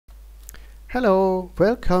Hello,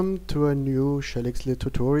 welcome to a new ShelXle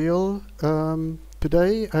tutorial.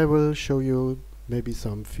 Today I will show you maybe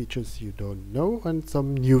some features you don't know and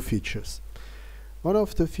some new features. One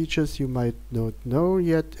of the features you might not know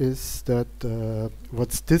yet is that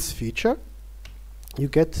what's this feature? You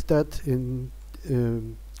get that in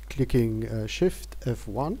clicking Shift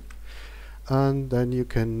F1, and then you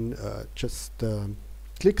can just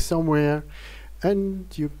click somewhere and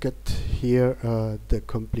you get here the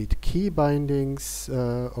complete key bindings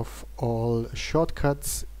of all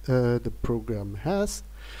shortcuts the program has.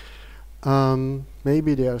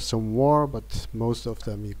 Maybe there are some more, but most of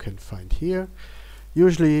them you can find here.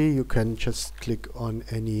 Usually you can just click on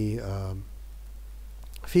any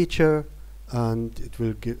feature and it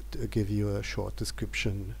will give you a short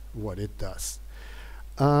description what it does.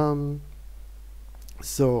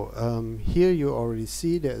 Here you already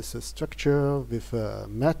see there is a structure with a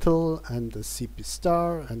metal and a CP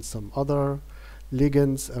star and some other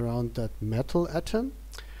ligands around that metal atom.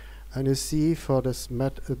 And you see for this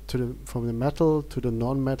from the metal to the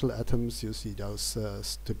non-metal atoms, you see those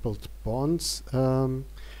stippled bonds.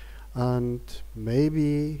 And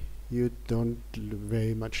maybe you don't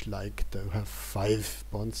very much like to have 5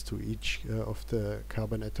 bonds to each of the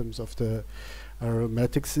carbon atoms of the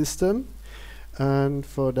aromatic system. And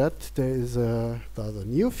for that there is a rather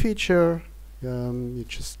new feature. You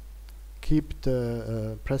just keep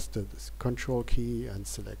the press the control key and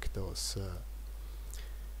select those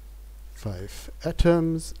 5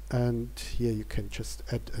 atoms, and here you can just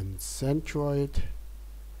add a centroid,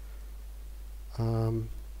 and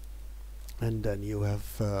then you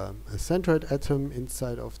have a centroid atom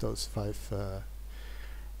inside of those 5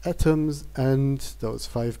 atoms, and those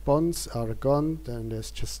 5 bonds are gone. Then there's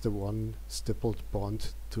just the one stippled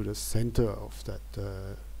bond to the center of that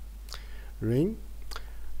ring.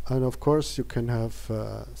 And of course you can have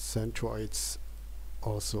centroids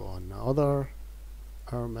also on other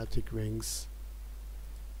aromatic rings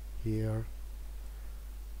here.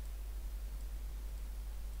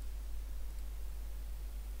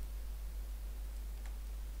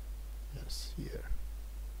 Yes, here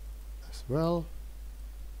as well.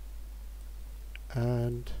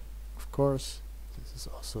 And of course this is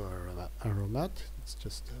also aromat. It's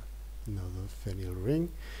just another phenyl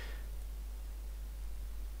ring.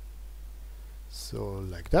 So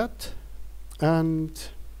like that. And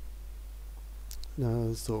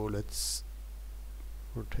so let's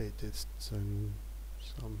rotate this.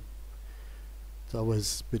 It's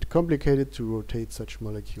always a bit complicated to rotate such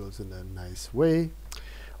molecules in a nice way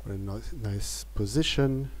or a nice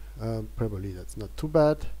position. Probably that's not too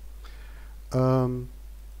bad.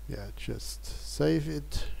 Yeah, just save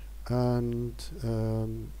it, and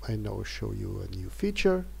I now show you a new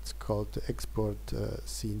feature. It's called the export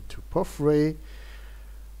scene to POV-Ray,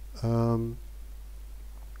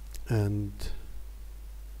 and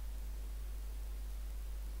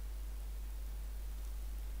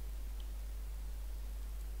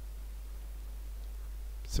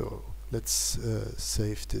so let's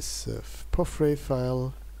save this POV-Ray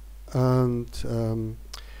file, and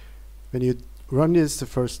when you run this the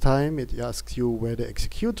first time, it asks you where the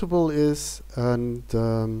executable is, and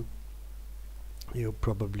you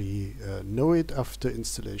probably know it after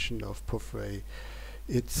installation of POV-Ray.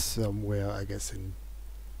 It's somewhere, I guess, in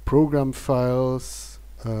program files,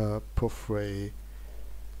 POV-Ray,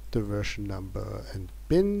 the version number and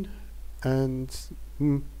bin, and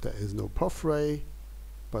there is no POV-Ray,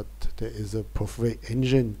 but there is a POV-Ray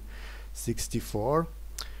engine 64,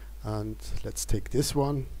 and let's take this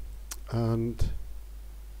one. And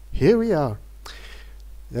here we are.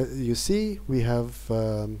 You see we have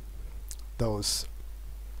those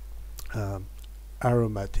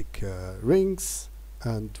aromatic rings,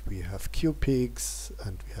 and we have Q peaks,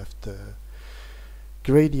 and we have the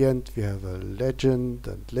gradient, we have a legend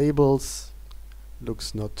and labels.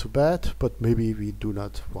 Looks not too bad, but maybe we do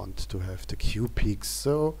not want to have the Q peaks,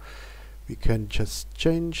 so we can just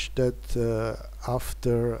change that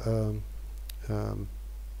after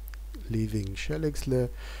leaving ShelXle.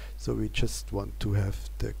 So we just want to have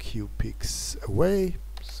the Q peaks away,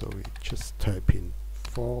 so we just type in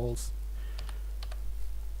false,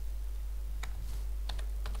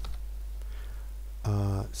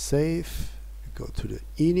 save, we go to the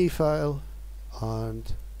ini file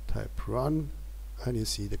and type run, and you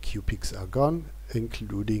see the Q peaks are gone,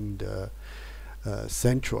 including the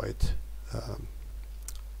centroid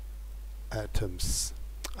atoms.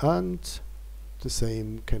 And the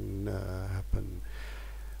same can happen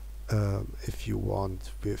if you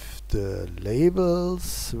want with the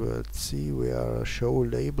labels. Let's see, we are show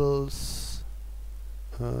labels,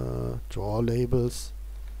 draw labels.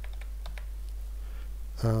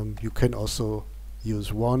 You can also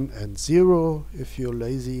use 1 and 0 if you're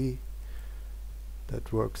lazy.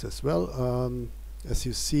 That works as well. As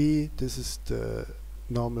you see, this is the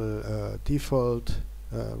normal default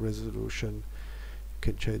resolution. You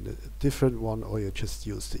can change a different one, or you just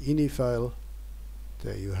use the ini file.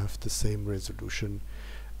 There you have the same resolution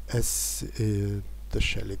as the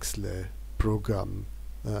ShelXle program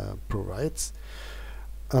provides.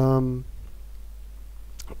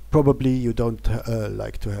 Probably you don't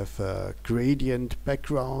like to have a gradient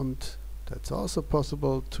background. That's also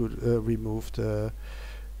possible to remove the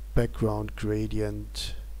background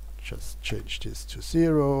gradient. Just change this to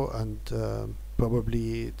 0, and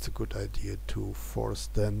probably it's a good idea to force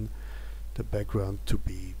then the background to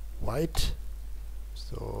be white.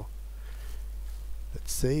 So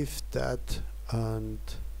let's save that, and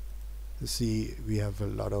you see we have a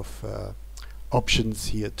lot of options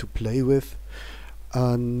here to play with.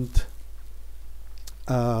 And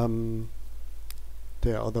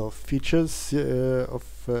there are other features of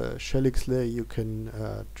ShelXle you can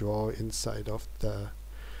draw inside of the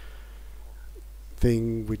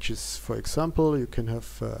thing, which is, for example, you can have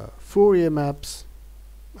Fourier maps.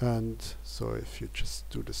 And so if you just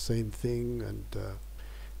do the same thing and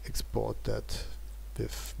export that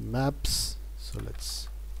with maps, so let's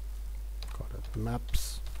call it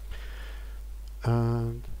maps,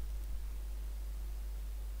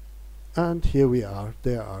 and here we are.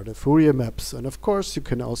 There are the Fourier maps, and of course you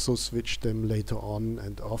can also switch them later on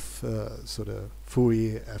and off. So the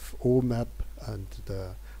Fourier FO map and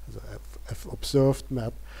the F observed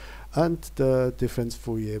map, and the difference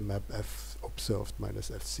Fourier map F observed minus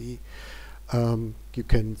FC. You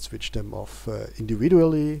can switch them off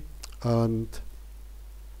individually, and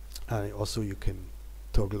also you can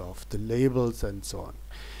toggle off the labels and so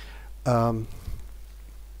on.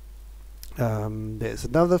 There's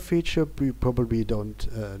another feature we probably don't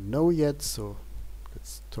know yet, so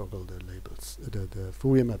let's toggle the labels, the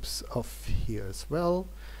Fourier maps off here as well.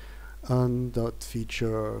 And that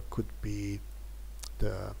feature could be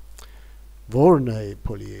the Voronoij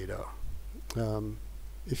polyeder.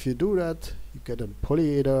 If you do that, you get a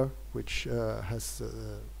polyeder which has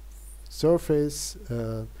a surface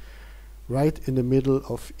right in the middle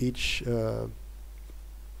of each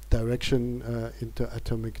direction,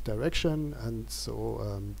 interatomic direction, and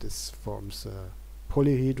so this forms a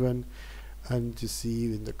polyhedron, and you see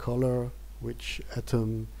in the color which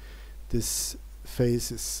atom this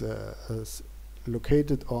face is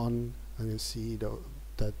located on, and you see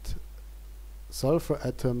that sulfur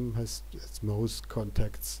atom has its most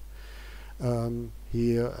contacts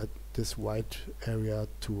here at this white area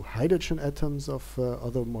to hydrogen atoms of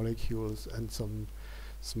other molecules, and some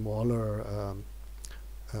smaller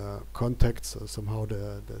contacts. So somehow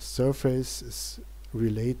the surface is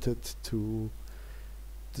related to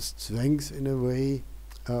the strength in a way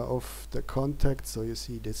of the contact. So you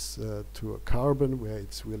see this to a carbon where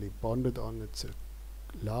it's really bonded on. It's a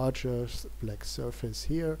larger black surface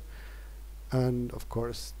here, and of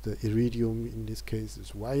course the iridium in this case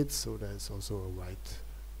is white, so there's also a white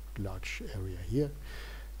large area here.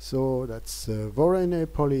 So that's Voronoij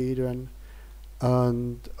polyhedron.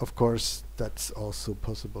 And of course that's also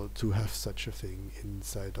possible to have such a thing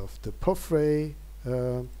inside of the POV-Ray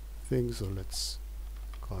thing. So let's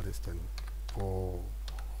call this then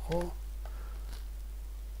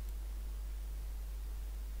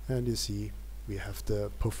and you see we have the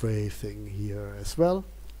POV-Ray thing here as well.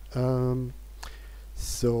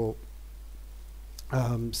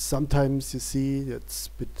 Sometimes you see it's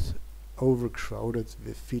a bit overcrowded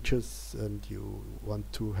with features, and you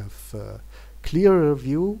want to have clearer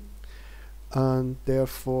view, and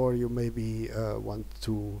therefore you maybe want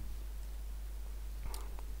to,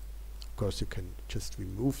 of course you can just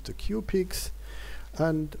remove the Q peaks,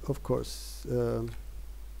 and of course you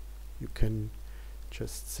can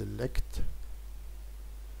just select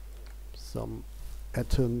some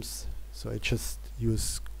atoms. So I just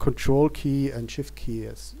use Control key and Shift key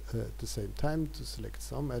at the same time to select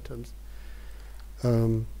some atoms,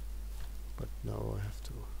 but now I have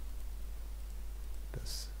to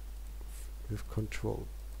this with Control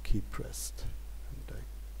key pressed, and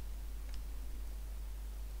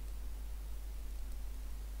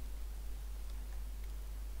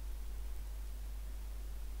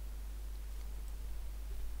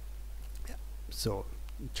so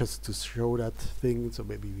just to show that thing, so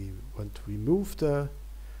maybe we want to remove the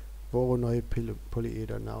Voronoij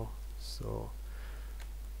polyeder now. So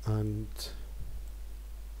and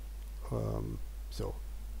so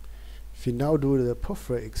if you now do the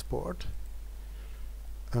POV-Ray export,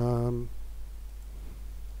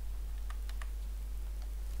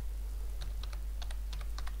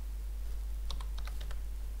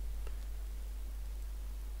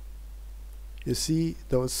 You see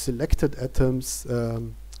those selected atoms,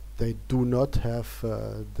 they do not have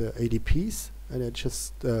the ADPs, and it's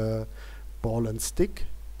just ball and stick.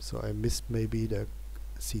 So I missed maybe the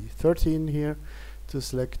C13 here to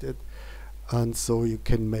select it, and so you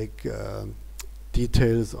can make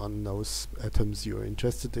details on those atoms you're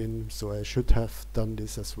interested in. So I should have done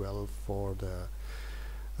this as well for the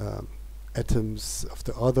atoms of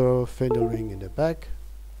the other phenyl ring in the back.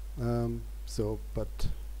 So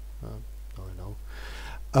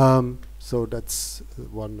that's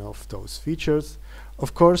one of those features.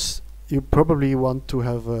 Of course, you probably want to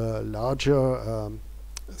have a larger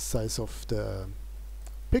size of the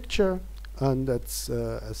picture, and that's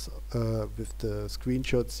as with the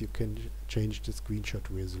screenshots, you can change the screenshot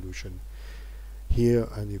resolution here,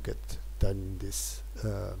 and you get then this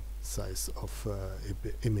size of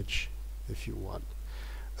image if you want.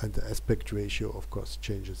 And the aspect ratio, of course,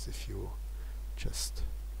 changes if you just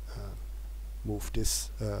move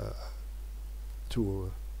this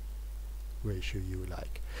to a ratio you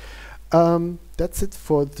like. That's it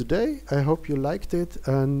for today. I hope you liked it,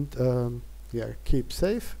 and yeah, keep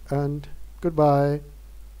safe and goodbye.